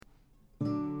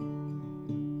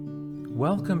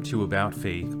Welcome to About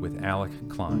Faith with Alec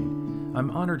Klein.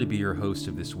 I'm honored to be your host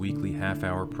of this weekly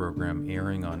half-hour program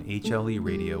airing on HLE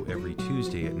Radio every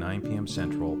Tuesday at 9 p.m.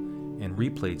 Central and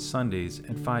replayed Sundays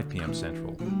at 5 p.m.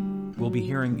 Central. We'll be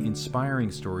hearing inspiring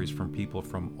stories from people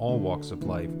from all walks of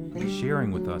life,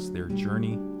 sharing with us their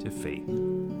journey to faith.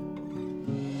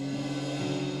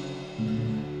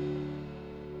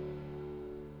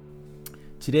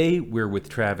 Today, we're with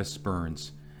Travis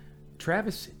Burns.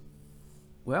 Travis,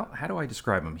 well, how do I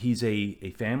describe him? He's a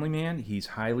family man. He's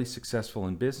highly successful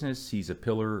in business. He's a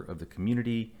pillar of the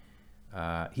community.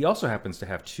 He also happens to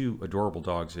have two adorable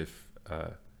dogs, if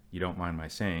you don't mind my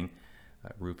saying,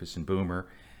 Rufus and Boomer.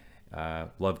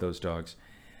 Love those dogs.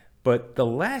 But the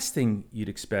last thing you'd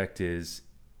expect is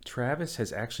Travis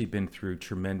has actually been through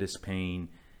tremendous pain.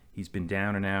 He's been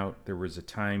down and out. There was a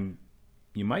time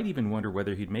you might even wonder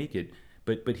whether he'd make it.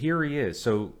 But here he is.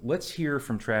 So let's hear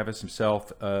from Travis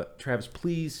himself. Travis,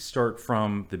 please start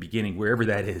from the beginning, wherever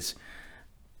that is.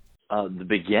 The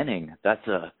beginning, that's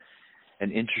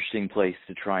an interesting place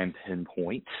to try and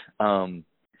pinpoint.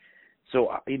 So,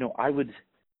 I would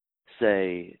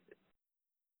say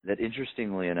that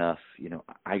interestingly enough,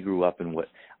 I grew up in what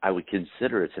I would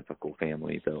consider a typical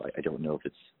family, though I don't know if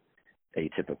it's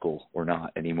atypical or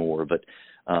not anymore. But,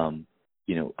 I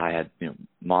had,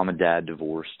 mom and dad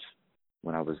divorced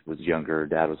when I was younger.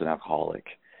 Dad was an alcoholic.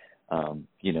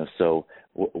 So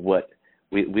what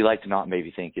we like to not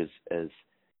maybe think as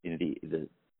the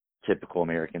typical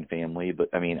American family, but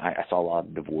I saw a lot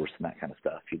of divorce and that kind of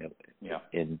stuff,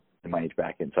 in my age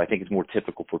bracket. So I think it's more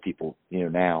typical for people,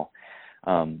 now,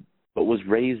 but was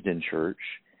raised in church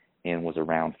and was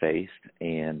around faith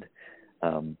and,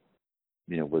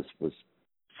 was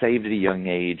saved at a young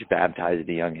age, baptized at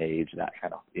a young age, that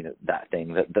kind of, that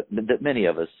thing that many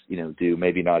of us, do,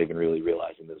 maybe not even really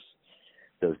realizing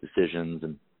those decisions.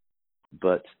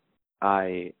 But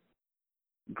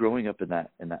growing up in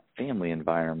that family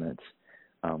environment,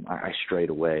 I strayed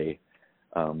away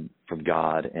from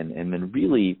God, and then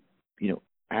really,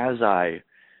 as I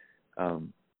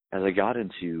got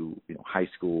into high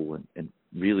school and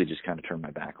really just kind of turned my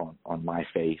back on my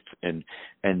faith, and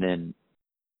then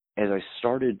as I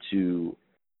started to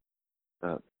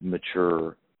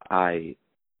mature, I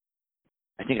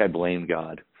think I blamed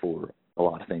God for a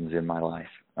lot of things in my life,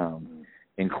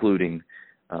 including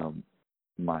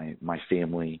my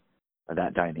family,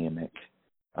 that dynamic,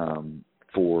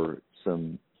 for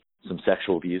some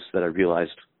sexual abuse that I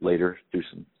realized later through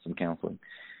some counseling,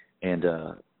 and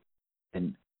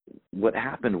what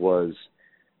happened was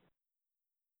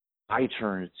I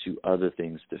turned to other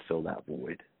things to fill that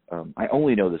void. I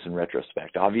only know this in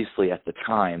retrospect. Obviously, at the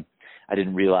time, I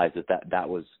didn't realize that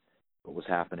was what was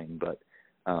happening. But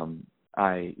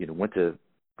I,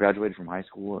 graduated from high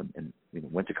school and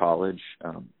went to college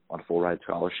on a full ride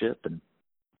scholarship,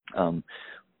 and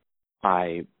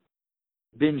I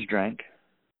binge drank,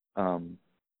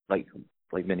 like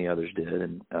many others did,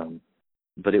 and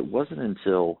but it wasn't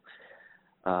until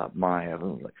my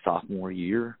sophomore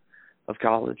year of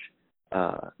college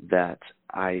that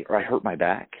I hurt my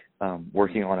back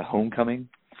working on a homecoming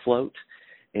float,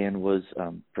 and was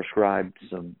prescribed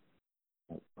some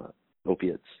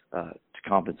opiates to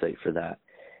compensate for that.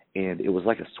 And it was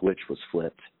like a switch was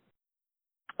flipped.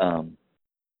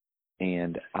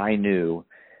 And I knew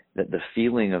that the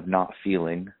feeling of not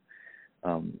feeling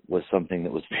was something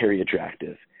that was very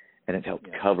attractive, and it helped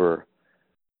cover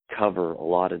a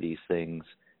lot of these things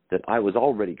that I was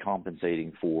already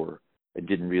compensating for and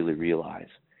didn't really realize.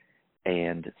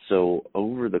 And so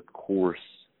over the course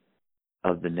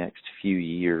of the next few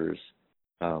years,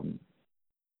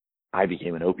 I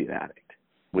became an opiate addict,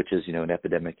 which is, an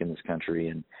epidemic in this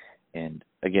country. And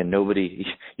again, nobody,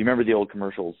 you remember the old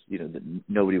commercials, that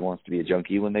nobody wants to be a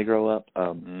junkie when they grow up.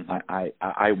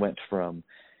 I went from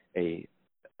a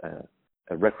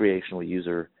recreational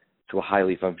user to a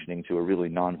highly functioning to a really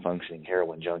non-functioning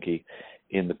heroin junkie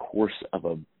in the course of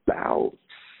about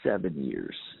 6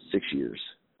 years,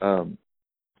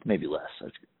 maybe less. I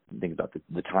was thinking about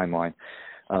the timeline.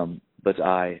 But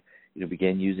I,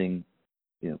 began using,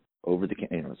 over the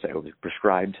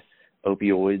prescribed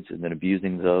opioids, and then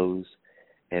abusing those.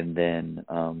 And then,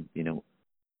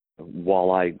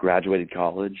 while I graduated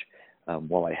college,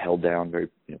 while I held down very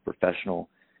professional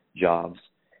jobs,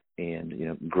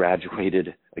 and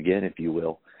graduated again, if you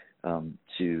will,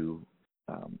 to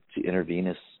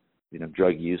intravenous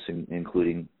drug use,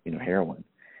 including heroin,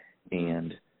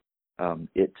 and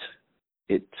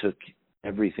it took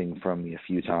everything from me a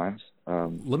few times.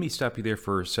 Let me stop you there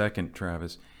for a second,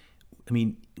 Travis.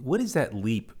 What is that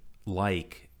leap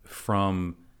like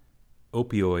from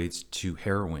opioids to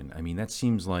heroin. I mean, that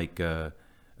seems like a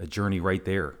journey right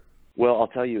there. Well, I'll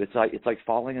tell you, it's like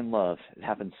falling in love. It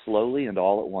happens slowly and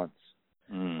all at once.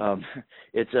 Mm.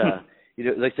 It's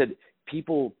like I said,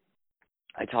 people.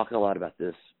 I talk a lot about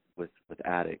this with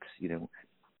addicts.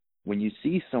 When you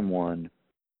see someone,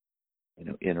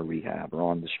 in a rehab or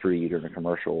on the street or in a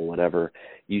commercial or whatever,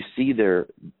 you see the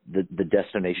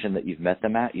destination that you've met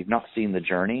them at. You've not seen the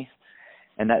journey,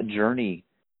 and that journey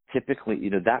typically,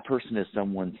 that person is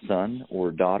someone's son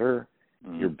or daughter,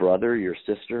 your brother, your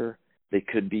sister. They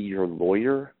could be your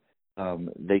lawyer.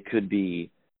 They could be.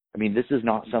 I mean, this is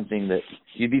not something that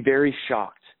you'd be very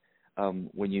shocked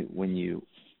when you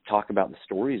talk about the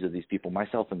stories of these people,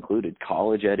 myself included,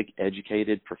 college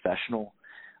educated professional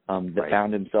that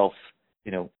found himself,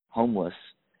 homeless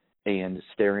and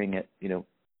staring at,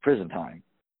 prison time,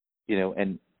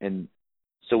 and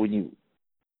so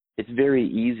it's very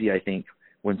easy, I think,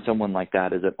 when someone like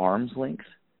that is at arm's length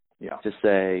to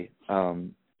say,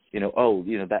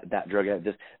 that drug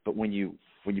addict, but when you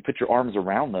put your arms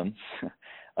around them,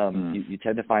 you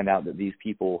tend to find out that these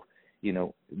people,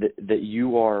 that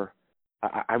you are,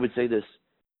 I would say this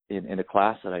in a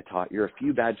class that I taught, you're a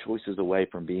few bad choices away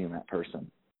from being that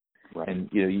person. Right. And,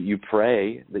 you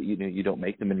pray that, you don't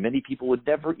make them. And many people would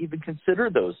never even consider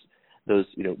those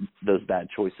bad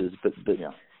choices. But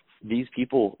these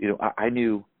people, I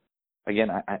knew, again,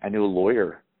 I knew a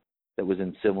lawyer that was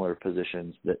in similar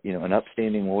positions, that, an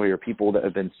upstanding lawyer, people that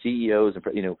have been CEOs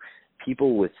and,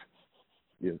 people with,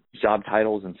 job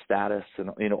titles and status and,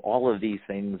 all of these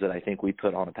things that I think we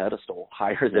put on a pedestal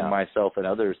higher than myself and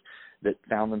others, that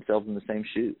found themselves in the same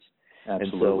shoes.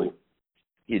 Absolutely. And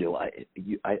so,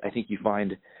 I think you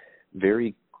find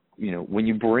very, when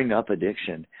you bring up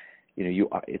addiction,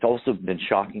 it's also been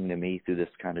shocking to me through this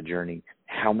kind of journey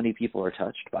how many people are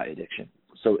touched by addiction.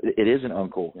 So it is an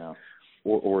uncle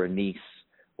or a niece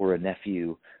or a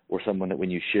nephew or someone that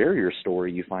when you share your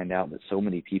story, you find out that so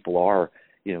many people are,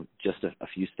 just a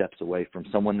few steps away from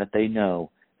someone that they know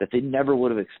that they never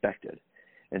would have expected.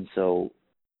 And so,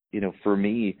 for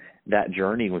me, that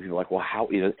journey when people are like, well, how,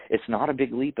 it's not a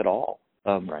big leap at all.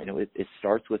 Right. It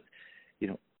starts with,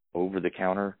 over the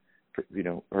counter,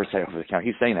 or say over the counter,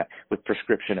 he's saying that, with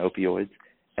prescription opioids.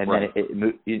 And then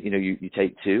you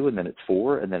take 2, and then it's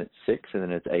 4, and then it's 6, and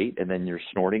then it's 8, and then you're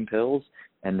snorting pills,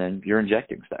 and then you're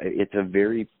injecting stuff. It's a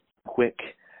very quick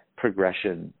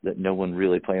progression that no one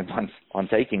really plans on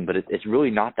taking, but it's really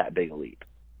not that big a leap.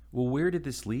 Well, where did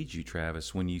this lead you,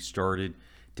 Travis, when you started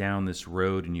down this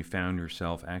road and you found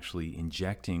yourself actually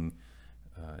injecting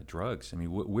drugs? I mean,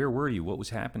 where were you? What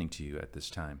was happening to you at this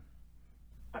time?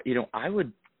 I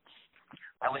would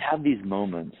have these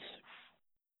moments,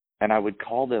 and I would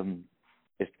call them,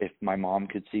 if my mom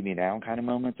could see me now, kind of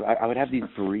moments. I would have these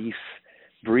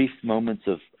brief moments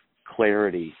of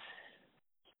clarity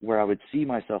where I would see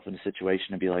myself in a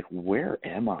situation and be like, where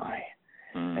am I?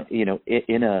 In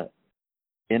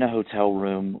a hotel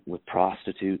room with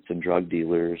prostitutes and drug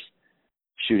dealers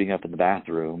shooting up in the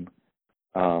bathroom,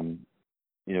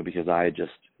 because I had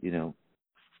just,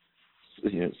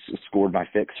 scored my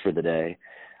fix for the day,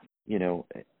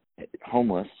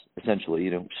 homeless,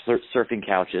 essentially, surfing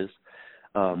couches,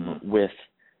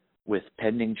 with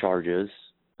pending charges,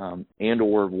 and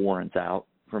or warrants out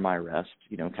for my arrest,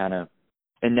 kind of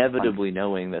inevitably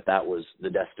knowing that was the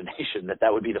destination,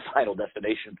 that would be the final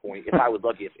destination point if I was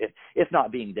lucky, if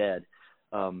not being dead.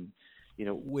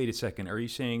 Wait a second. Are you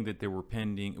saying that there were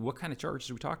pending? What kind of charges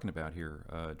are we talking about here?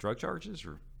 Drug charges,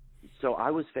 or? So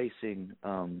I was facing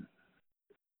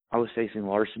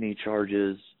larceny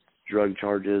charges, drug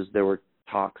charges. There were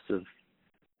talks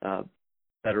of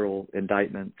federal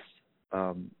indictments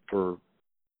for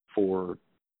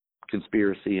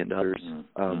conspiracy and others.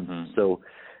 So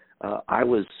I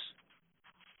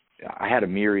had a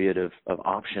myriad of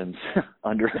options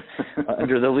under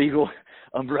the legal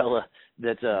umbrella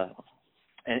that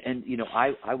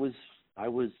I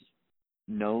was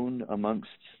known amongst,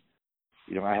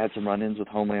 I had some run-ins with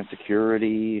Homeland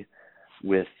Security,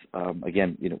 with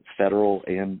again, federal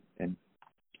and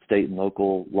state and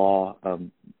local law.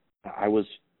 I was,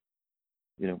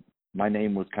 my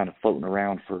name was kind of floating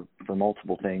around for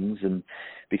multiple things, and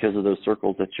because of those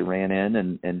circles that you ran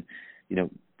in, and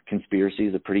conspiracy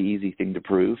is a pretty easy thing to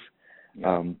prove.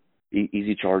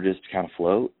 Easy charges to kind of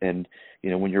float, and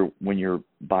when you're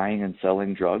buying and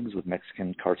selling drugs with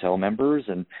Mexican cartel members,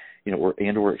 and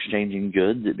or exchanging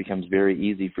goods, it becomes very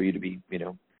easy for you to be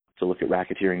to look at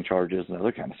racketeering charges and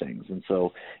other kind of things. And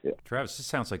so, Travis, this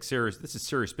sounds like serious. This is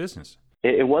serious business.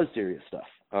 It was serious stuff.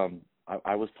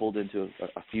 I was pulled into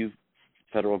a few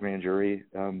federal grand jury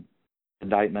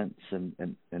indictments and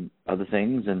other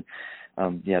things, and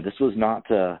this was not,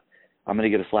 I'm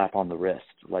going to get a slap on the wrist.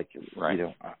 Like, Right. you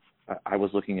know, I was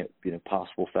looking at, you know,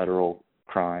 possible federal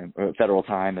crime, or federal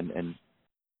time and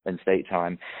state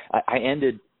time. I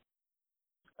ended,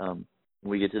 when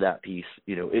we get to that piece,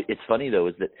 you know, it's funny though,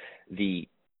 is that the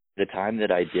time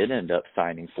that I did end up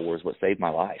signing for is what saved my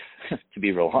life, to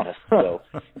be real honest. So,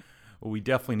 well, we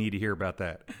definitely need to hear about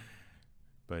that.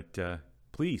 But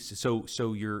please,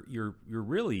 so you're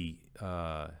really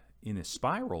in a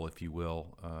spiral, if you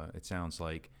will. It sounds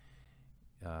like.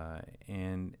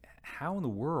 And how in the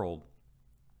world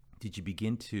did you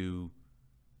begin to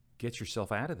get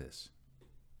yourself out of this?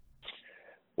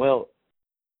 Well,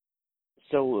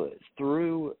 so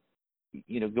through,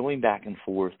 you know, going back and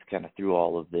forth kind of through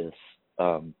all of this,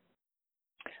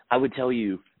 I would tell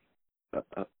you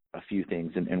a few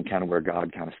things and kind of where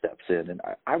God kind of steps in. And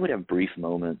I would have brief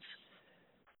moments.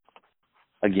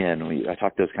 Again, I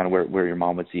talked those kind of where your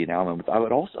mom would see you now moments. I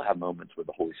would also have moments where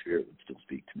the Holy Spirit would still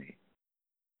speak to me.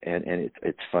 And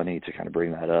it's funny to kind of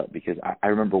bring that up, because I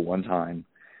remember one time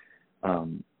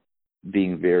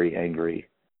being very angry.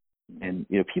 And,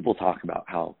 you know, people talk about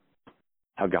how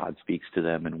God speaks to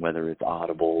them and whether it's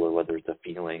audible or whether it's a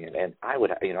feeling. And I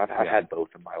would, you know, I've had both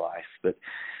in my life. But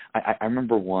I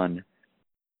remember one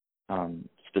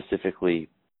specifically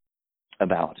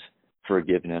about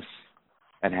forgiveness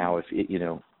and how if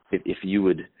you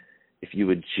would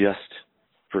just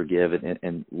forgive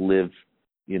and live,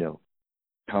 you know,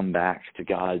 come back to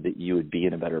God, that you would be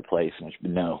in a better place. And I should,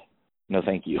 no,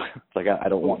 thank you. It's like, I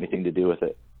don't want anything to do with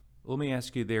it. Let me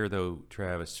ask you there, though,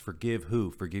 Travis, forgive who?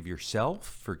 Forgive yourself?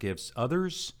 Forgive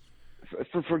others?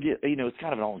 Forgive, you know, it's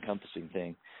kind of an all-encompassing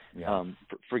thing. Yeah.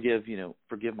 Forgive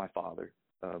my father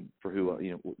for who,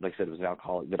 you know, like I said, was an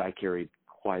alcoholic that I carried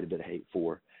quite a bit of hate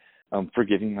for.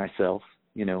 Forgiving myself,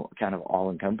 you know, kind of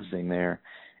all-encompassing there.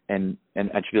 And I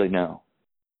should be like, no,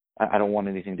 I don't want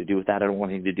anything to do with that. I don't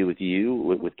want anything to do with you,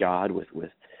 with God, with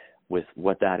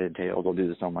what that entails. I'll do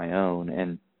this on my own.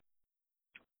 And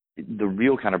the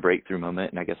real kind of breakthrough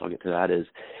moment, and I guess I'll get to that, is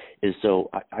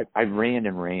so I ran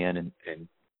and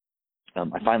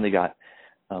I finally got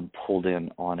pulled in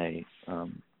on a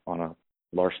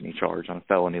larceny charge, on a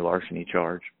felony larceny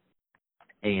charge,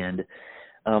 and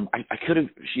I could have,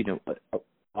 you know,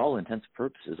 all intents and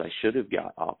purposes, I should have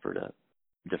got offered a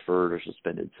deferred or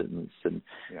suspended sentence, and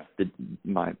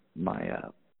my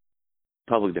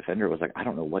public defender was like, I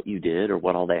don't know what you did or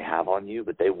what all they have on you,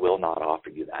 but they will not offer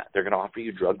you that. They're going to offer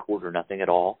you drug court or nothing at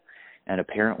all. And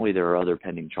apparently there are other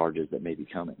pending charges that may be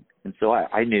coming. And so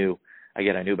I knew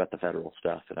about the federal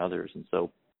stuff and others. And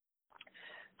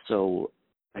so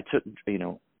I took, you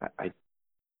know, I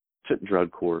took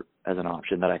drug court as an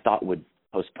option that I thought would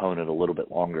postpone it a little bit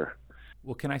longer.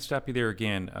 Well, can I stop you there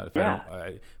again?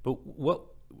 But what,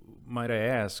 might I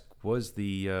ask, was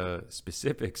the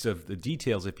specifics of the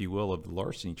details, if you will, of the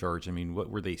larceny charge? I mean, what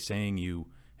were they saying you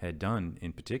had done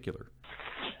in particular?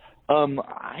 They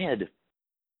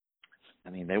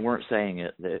weren't saying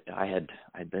it. That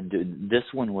I'd been doing. This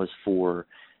one was for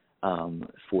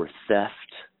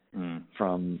theft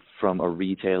from a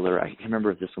retailer. I can't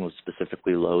remember if this one was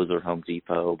specifically Lowe's or Home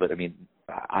Depot, but I mean,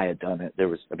 I had done it. They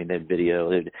had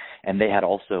video, and they had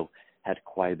also had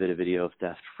quite a bit of video of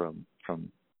theft from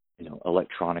you know,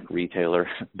 electronic retailer,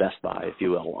 Best Buy, if you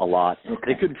will, a lot. Okay.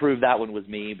 They couldn't prove that one was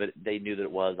me, but they knew that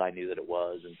it was. I knew that it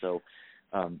was, and so,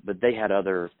 but they had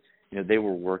other, you know, they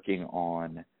were working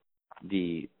on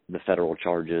the federal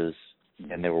charges,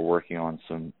 and they were working on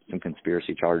some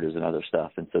conspiracy charges and other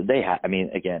stuff, and so they had. I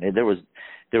mean, again, there was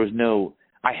no.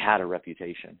 I had a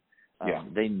reputation.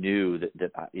 They knew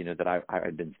that I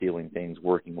had been stealing things,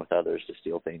 working with others to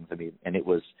steal things. I mean, and it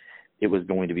was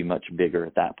going to be much bigger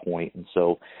at that point. And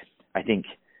so I think,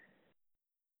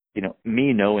 you know,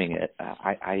 me knowing it,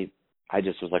 I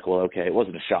just was like, well, okay, it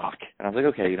wasn't a shock. And I was like,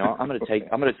 okay, you know, I'm going to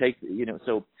take, you know,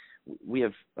 so we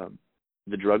have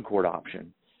the drug court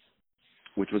option,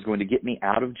 which was going to get me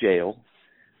out of jail.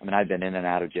 I mean, I'd been in and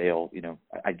out of jail, you know,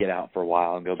 I'd get out for a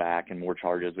while and go back, and more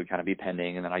charges would kind of be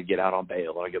pending, and then I'd get out on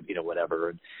bail, and I'd go, you know,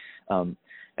 whatever.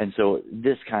 And so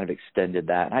this kind of extended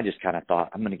that. And I just kind of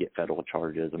thought, I'm going to get federal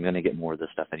charges. I'm going to get more of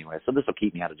this stuff anyway. So this will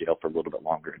keep me out of jail for a little bit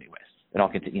longer anyways. And I'll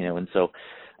continue, you know. And so,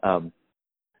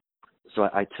 so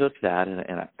I took that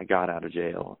and I got out of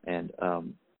jail. And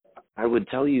I would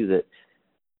tell you that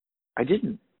I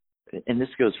didn't, and this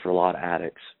goes for a lot of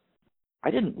addicts, I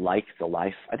didn't like the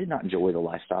life. I did not enjoy the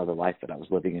lifestyle, the life that I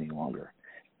was living any longer.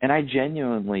 And I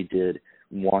genuinely did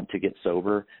want to get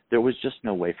sober. There was just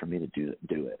no way for me to do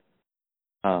it.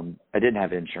 I didn't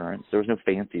have insurance. There was no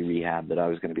fancy rehab that I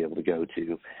was going to be able to go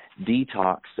to.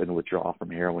 Detox and withdrawal from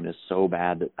heroin is so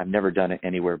bad that I've never done it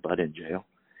anywhere but in jail.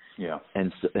 Yeah.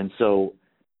 And so,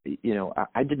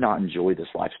 I did not enjoy this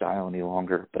lifestyle any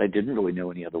longer, but I didn't really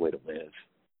know any other way to live,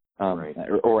 Right.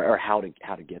 or how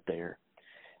to get there.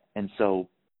 And so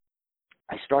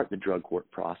I start the drug court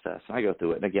process, and I go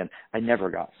through it. And again, I never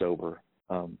got sober,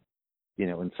 and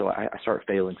so I start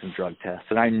failing some drug tests.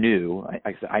 And I knew,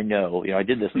 I know, I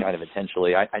did this kind of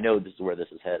intentionally. I know this is where this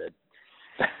is headed.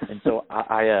 And so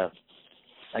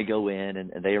I go in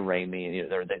and they arraign me,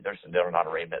 and they're not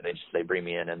arraignment. They bring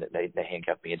me in and they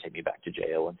handcuff me and take me back to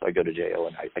jail. And so I go to jail,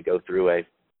 and I go through an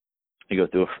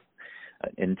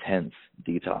intense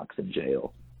detox in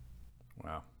jail.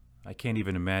 Wow. I can't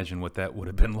even imagine what that would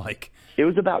have been like. It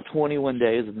was about 21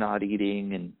 days of not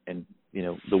eating and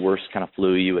the worst kind of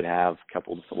flu you would have,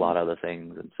 coupled with a lot of other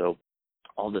things. And so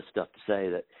all this stuff to say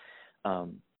that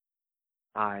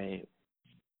I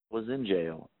was in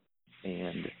jail,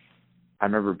 and I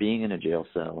remember being in a jail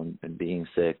cell and being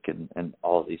sick and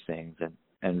all of these things,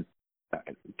 and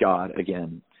God,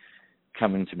 again,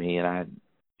 coming to me, and I had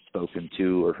spoken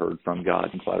to or heard from God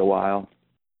in quite a while.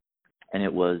 And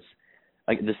it was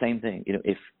like the same thing,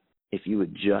 if you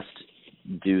would just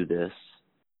do this,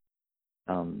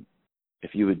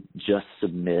 if you would just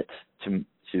submit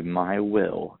to my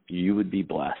will, you would be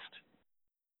blessed.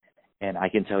 And I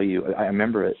can tell you, I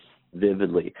remember it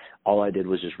vividly. All I did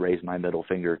was just raise my middle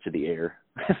finger to the air,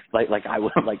 like I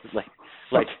would, to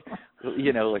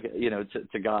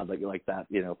God, like that,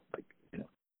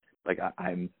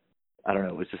 I don't know.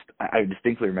 It was just, I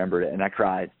distinctly remembered it, and I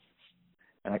cried,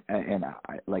 and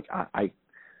I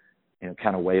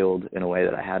kind of wailed in a way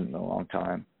that I hadn't in a long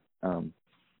time.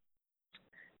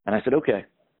 And I said, okay.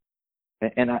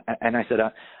 And I said,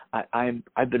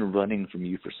 I've been running from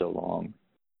you for so long.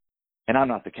 And I'm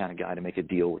not the kind of guy to make a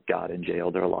deal with God in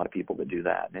jail. There are a lot of people that do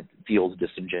that, and it feels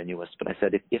disingenuous. But I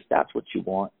said, if that's what you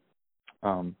want,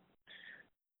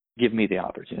 give me the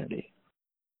opportunity.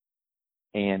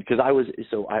 And because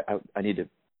I need to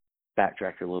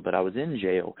backtrack here a little bit. I was in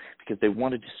jail because they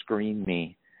wanted to screen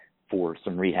me for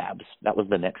some rehabs. That was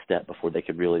the next step before they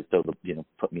could really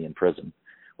put me in prison.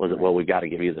 Was it, well, we got to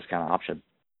give you this kind of option.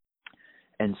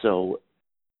 And so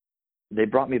they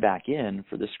brought me back in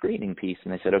for the screening piece,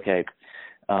 and they said, okay,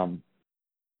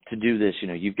 to do this,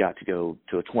 you've got to go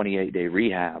to a 28-day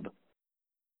rehab,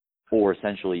 or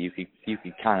essentially you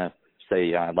could kind of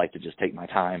say, I'd like to just take my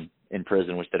time in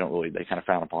prison, which they kind of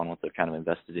frown upon once they've kind of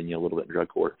invested in you a little bit in drug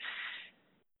court.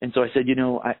 And so I said,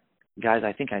 guys,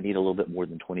 I think I need a little bit more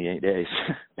than 28 days,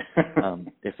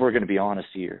 if we're going to be honest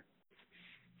here.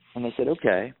 And they said,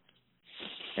 okay.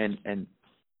 And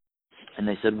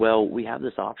they said, well, we have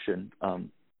this option.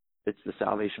 It's the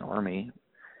Salvation Army.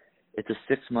 It's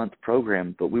a 6-month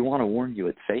program, but we want to warn you,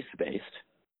 it's faith-based.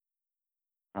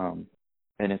 And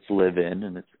it's live-in,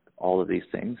 and it's all of these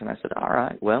things. And I said, all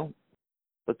right, well,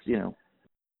 let's,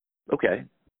 okay.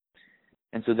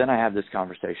 And so then I have this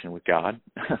conversation with God,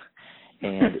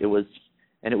 and it was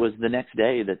the next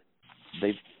day that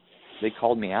they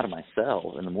called me out of my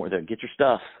cell in the morning. They get your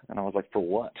stuff, and I was like, for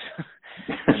what?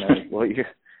 And I was, well,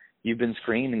 you've been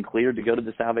screened and cleared to go to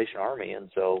the Salvation Army, and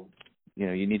so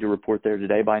you need to report there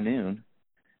today by noon.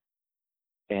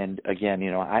 And again,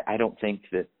 I don't think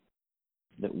that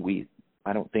we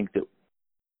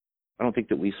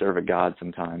serve a God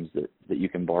sometimes that you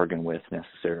can bargain with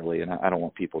necessarily, and I don't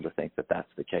want people to think that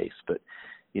that's the case. But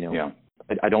Yeah.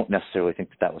 I don't necessarily think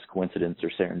that was coincidence or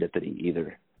serendipity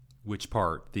either. Which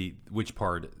part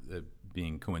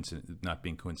being not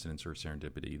being coincidence or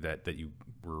serendipity, that you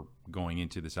were going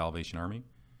into the Salvation Army?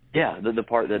 Yeah, the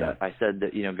part that I said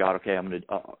that, God, okay, I'm going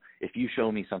to, if you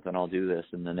show me something, I'll do this.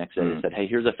 And the next day they said, hey,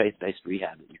 here's a faith-based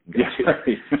rehab that you can go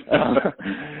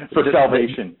to. For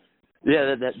salvation.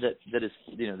 Yeah, that is,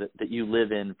 that you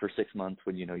live in for 6 months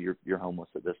when, you're homeless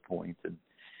at this point, and,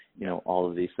 all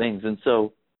of these things. And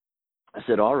so I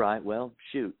said, all right, well,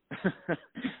 shoot.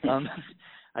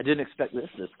 I didn't expect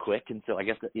this quick. And so I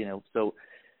guess that,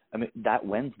 that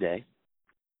Wednesday,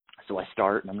 so I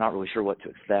start, and I'm not really sure what to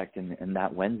expect. And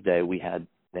that Wednesday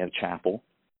they have chapel,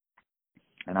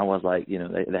 and I was like, they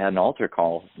had an altar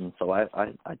call, and so I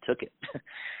took it,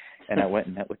 and I went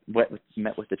and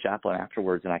met with the chaplain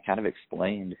afterwards, and I kind of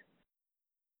explained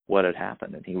what had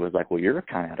happened, and he was like, well, you're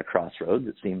kind of at a crossroads.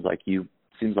 It seems like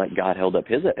God held up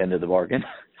his end of the bargain,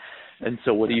 and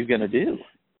so what are you going to do?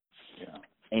 Yeah.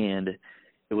 And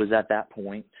it was at that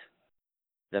point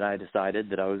that I decided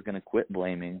that I was going to quit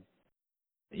blaming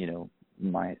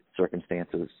my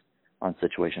circumstances on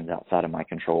situations outside of my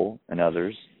control and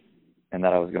others, and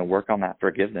that I was going to work on that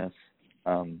forgiveness.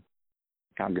 I'm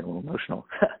getting a little emotional.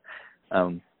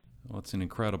 Well, it's an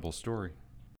incredible story.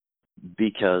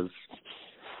 Because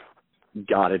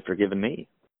God had forgiven me.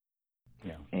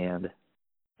 Yeah. And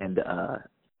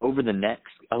over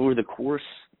the course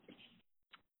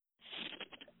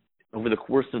of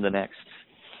the next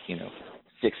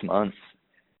 6 months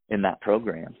in that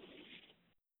program,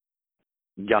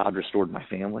 God restored my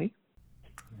family.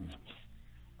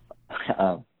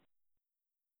 I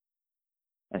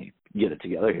get it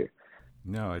together here.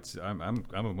 No, I'm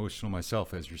emotional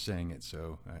myself as you're saying it,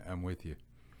 so I'm with you.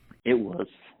 It was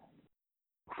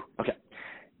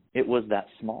that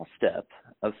small step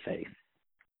of faith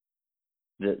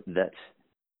that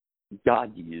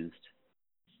God used.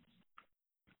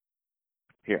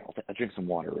 Here, I'll drink some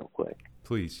water real quick.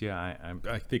 Please, yeah,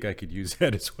 I think I could use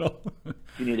that as well.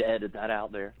 You need to edit that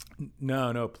out there.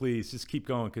 No, please, just keep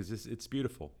going because it's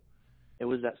beautiful. It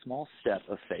was that small step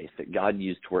of faith that God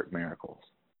used to work miracles.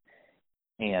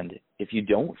 And if you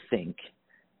don't think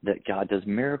that God does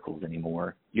miracles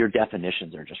anymore, your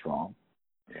definitions are just wrong.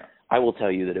 Yeah. I will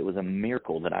tell you that it was a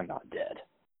miracle that I'm not dead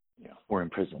or in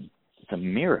prison. It's a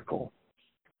miracle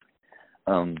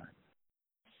that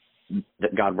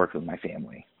God worked with my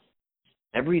family.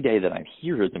 Every day that I'm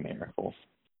here is a miracle.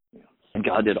 Yeah. And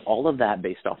God did all of that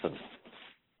based off of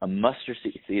a mustard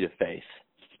seed of faith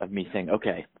of me saying,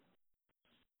 okay,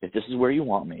 if this is where you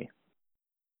want me,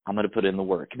 I'm going to put in the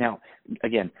work. Now,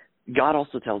 again, God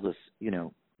also tells us,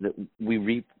 that we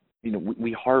reap,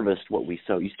 we harvest what we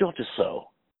sow. You still have to sow,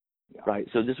 right?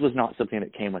 So this was not something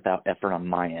that came without effort on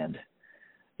my end.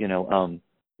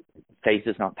 Faith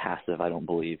is not passive, I don't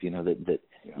believe, that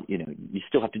you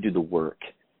still have to do the work.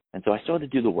 And so I still had to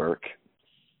do the work,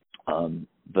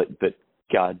 but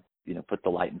God, put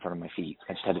the light in front of my feet.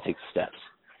 I just had to take the steps.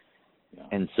 Yeah.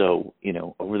 And so,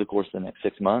 over the course of the next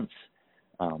 6 months,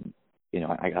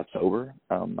 I got sober.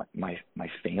 My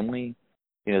family,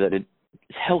 that had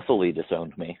healthily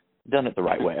disowned me, done it the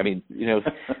right way. I mean,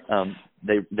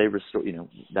 they restored,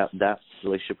 that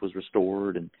relationship was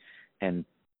restored, and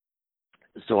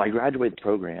so I graduated the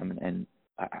program, and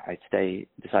I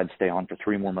decided to stay on for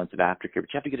 3 more months of aftercare,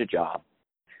 but you have to get a job.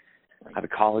 I have a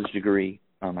college degree.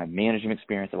 I have management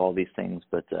experience of all these things,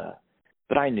 but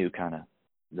I knew kind of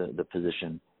the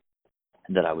position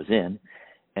that I was in.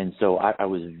 And so I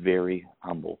was very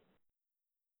humble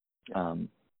to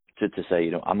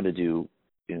say, I'm going to do,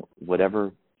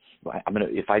 whatever.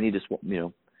 If I need to,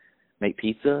 make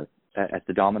pizza at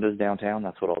the Domino's downtown,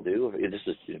 that's what I'll do. This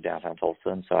is downtown Tulsa,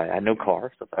 and so I had no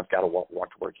car, so I've got to walk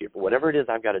to work here. But whatever it is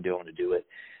I've got to do, I'm going to do it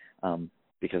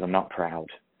because I'm not proud.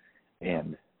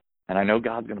 And I know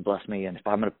God's going to bless me, and if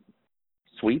I'm going to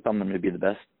sweep, I'm going to be the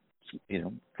best,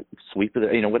 sweep of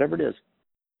the, whatever it is.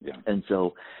 Yeah. And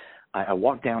so I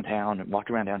walked around downtown,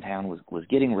 was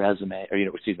getting I had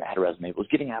a resume, was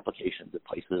getting applications at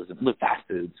places and fast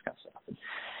foods, kind of stuff.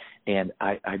 And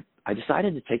I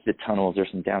decided to take the tunnels.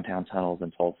 There's some downtown tunnels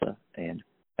in Tulsa, and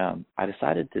I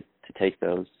decided to take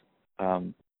those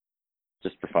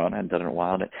just for fun. I hadn't done it in a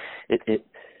while. And it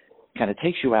kind of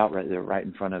takes you out right there, right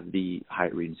in front of the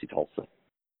Hyatt Regency Tulsa.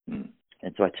 Mm.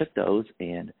 And so I took those,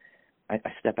 and I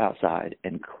step outside,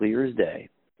 and clear as day,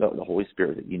 the Holy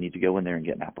Spirit, that you need to go in there and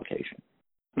get an application.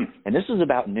 Hmm. And this was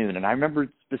about noon, and I remember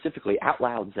specifically out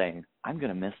loud saying, I'm going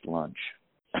to miss lunch.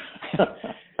 I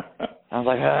was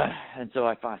like, and so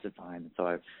I said, fine. And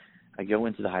so I go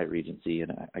into the Hyatt Regency,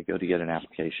 and I go to get an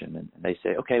application, and they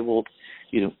say, okay, well,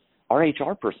 our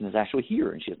HR person is actually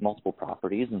here, and she has multiple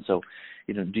properties, and so,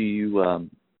 do you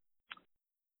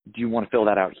want to fill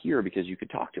that out here because you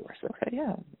could talk to her? I said, okay,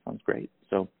 yeah, sounds great.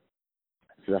 So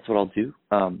that's what I'll do.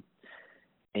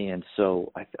 And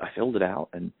so I filled it out,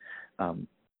 and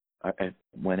I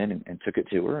went in and took it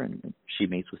to her, and she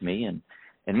meets with me, and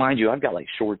mind you, I've got like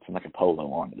shorts and like a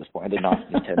polo on at this point. I did not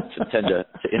intend to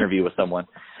interview with someone.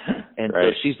 And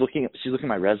right. So she's looking at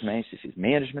my resume. She sees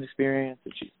management experience,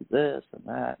 and she sees this and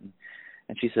that,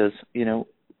 and she says,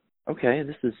 okay,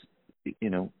 this is,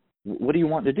 what do you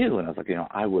want to do? And I was like,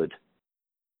 I would,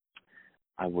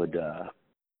 I'll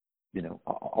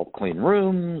clean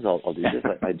rooms. I'll do this.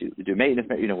 I do maintenance,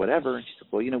 whatever. And she said,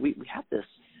 well, we have this.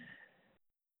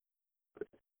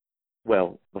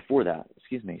 Well, before that,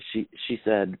 she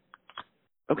said,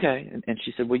 okay. And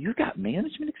she said, well, you've got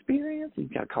management experience.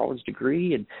 You've got a college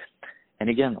degree. And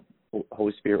again,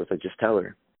 Holy Spirit was like, just tell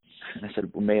her. And I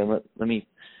said, well, man, let me,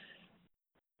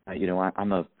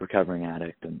 I'm a recovering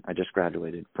addict, and I just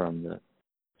graduated from the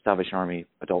Salvation Army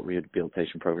Adult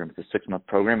Rehabilitation Program. It's a 6-month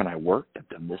program, and I worked. I've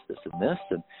done this, and this.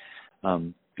 And,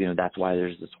 that's why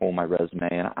there's this hole in my resume.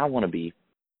 And I want to be,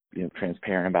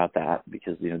 transparent about that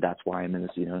because, that's why I'm in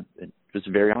this, just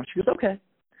very honest. She goes, okay.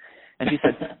 And she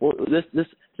said, well,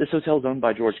 this hotel is owned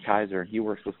by George Kaiser. He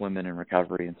works with women in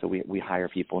recovery. And so we hire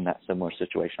people in that similar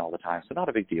situation all the time. So not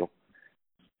a big deal.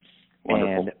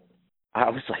 Wonderful. And I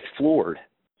was like floored.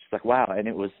 She's like, wow. And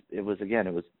it was,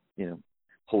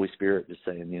 Holy Spirit just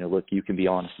saying, look, you can be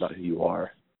honest about who you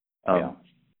are.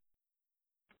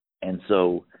 And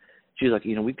so she was like,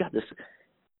 we've got this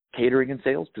catering and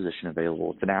sales position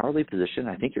available. It's an hourly position.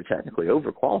 I think you're technically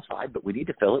overqualified, but we need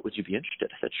to fill it. Would you be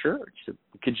interested? I said, sure. She said,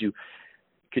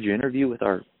 could you interview with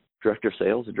our director of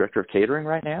sales and director of catering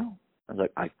right now? I was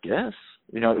like, I guess,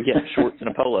 shorts and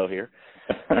a polo here.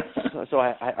 So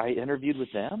I interviewed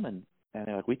with them, and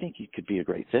they're like, we think you could be a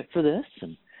great fit for this.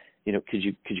 And, could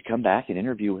you come back and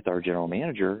interview with our general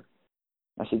manager?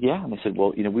 I said, yeah. And they said,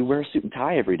 well, we wear a suit and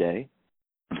tie every day.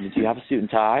 Do you have a suit and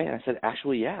tie? And I said,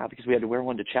 actually, yeah, because we had to wear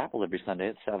one to chapel every Sunday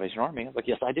at the Salvation Army. I was like,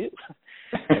 yes, I do.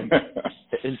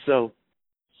 and so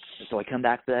I come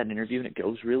back to that interview, and it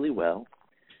goes really well.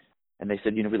 And they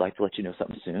said, we'd like to let you know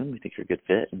something soon. We think you're a good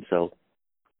fit. And so,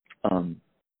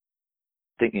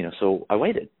 so I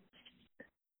waited.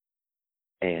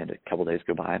 And a couple of days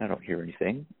go by, and I don't hear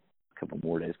anything. A couple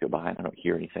more days go by, and I don't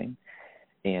hear anything.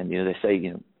 And, they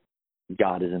say,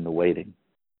 God is in the waiting.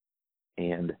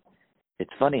 And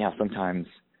it's funny how sometimes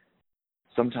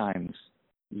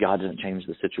God doesn't change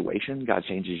the situation. God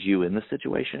changes you in the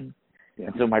situation. Yeah.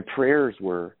 And so my prayers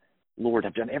were, Lord,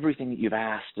 I've done everything that you've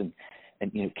asked, and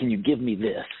can you give me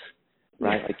this,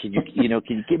 right? Like, can you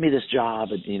give me this job?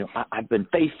 And, I've been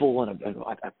faithful, and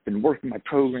I've been working my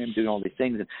program, doing all these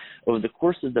things. And over the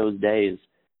course of those days,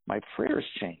 my prayers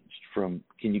changed from,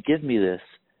 can you give me this,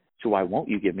 to why won't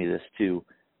you give me this, to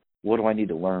what do I need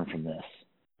to learn from this?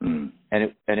 Mm.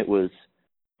 And it was,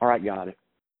 all right, God,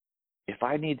 if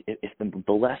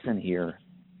the lesson here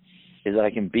is that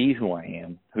I can be who I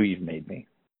am, who you've made me,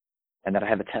 and that I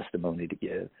have a testimony to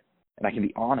give, and I can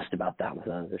be honest about that with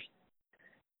others,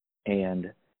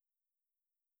 and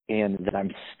that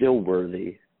I'm still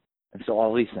worthy, and so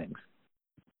all these things,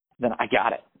 then I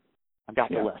got it. I got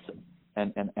the lesson,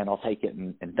 and I'll take it,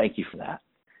 and thank you for that.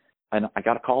 And I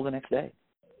got a call the next day.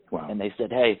 Wow. And they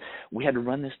said, hey, we had to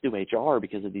run this through HR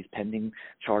because of these pending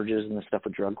charges and the stuff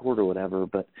with drug court or whatever,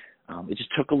 but it just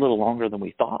took a little longer than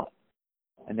we thought.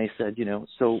 And they said,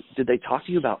 so did they talk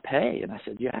to you about pay? And I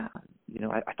said, yeah.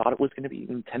 I thought it was going to be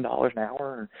even $10 an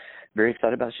hour, and very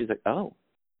excited about it. She's like, oh,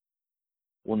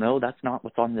 well, no, that's not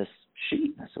what's on this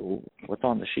sheet. And I said, well, what's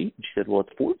on the sheet? And she said, well,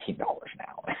 it's $14 an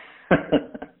hour.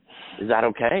 Is that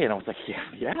okay? And I was like,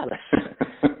 yeah,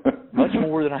 that's much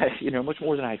more than I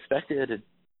expected.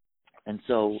 And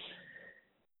so,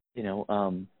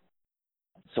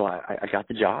 so I got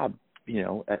the job,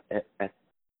 at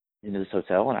this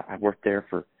hotel, and I worked there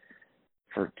for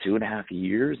 2.5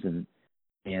 years, and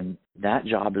that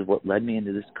job is what led me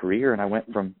into this career. And I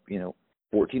went from,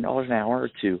 $14 an hour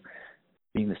to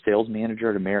being the sales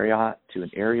manager at a Marriott, to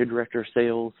an area director of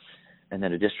sales, and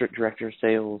then a district director of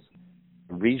sales,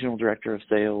 a regional director of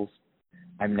sales.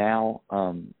 I'm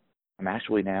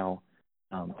actually now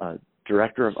a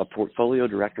portfolio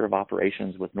director of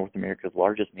operations with North America's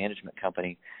largest management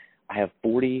company. I have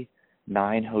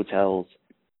 49 hotels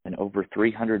and over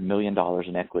 $300 million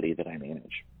in equity that I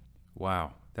manage.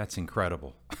 Wow, that's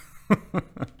incredible.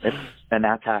 And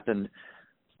that's happened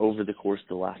over the course of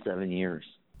the last 7 years.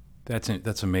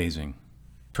 That's amazing.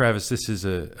 Travis, this is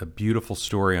a beautiful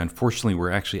story. Unfortunately,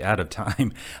 we're actually out of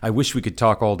time. I wish we could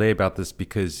talk all day about this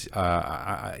because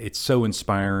it's so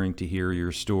inspiring to hear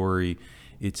your story.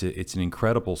 It's an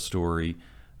incredible story,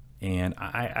 and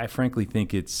I frankly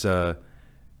think it's an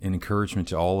encouragement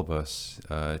to all of us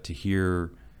to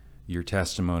hear your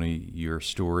testimony, your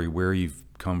story, where you've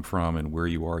come from and where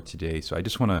you are today. So I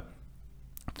just want to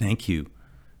thank you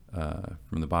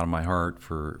from the bottom of my heart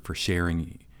for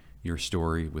sharing your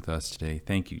story with us today.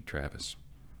 Thank you, Travis.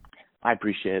 I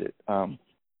appreciate it. I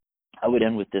would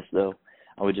end with this, though.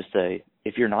 I would just say,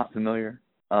 if you're not familiar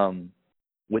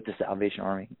with the Salvation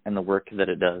Army and the work that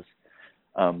it does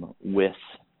with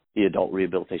the adult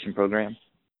rehabilitation program,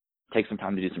 take some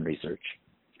time to do some research.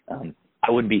 I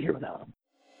wouldn't be here without them.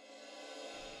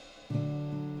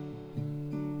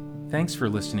 Thanks for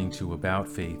listening to About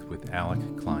Faith with Alec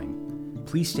Klein.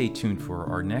 Please stay tuned for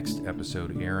our next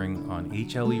episode, airing on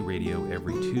HLE Radio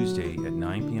every Tuesday at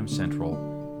 9 p.m. Central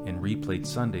and replayed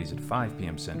Sundays at 5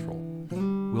 p.m. Central.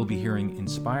 We'll be hearing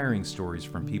inspiring stories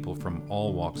from people from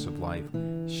all walks of life,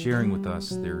 sharing with us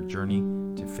their journey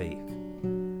to faith.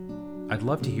 I'd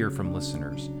love to hear from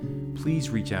listeners. Please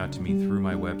reach out to me through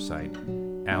my website,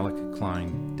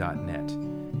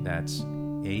 alecklein.net. That's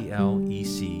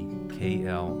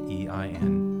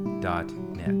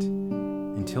ALECKLEIN.net.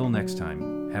 Until next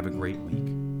time, have a great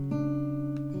week.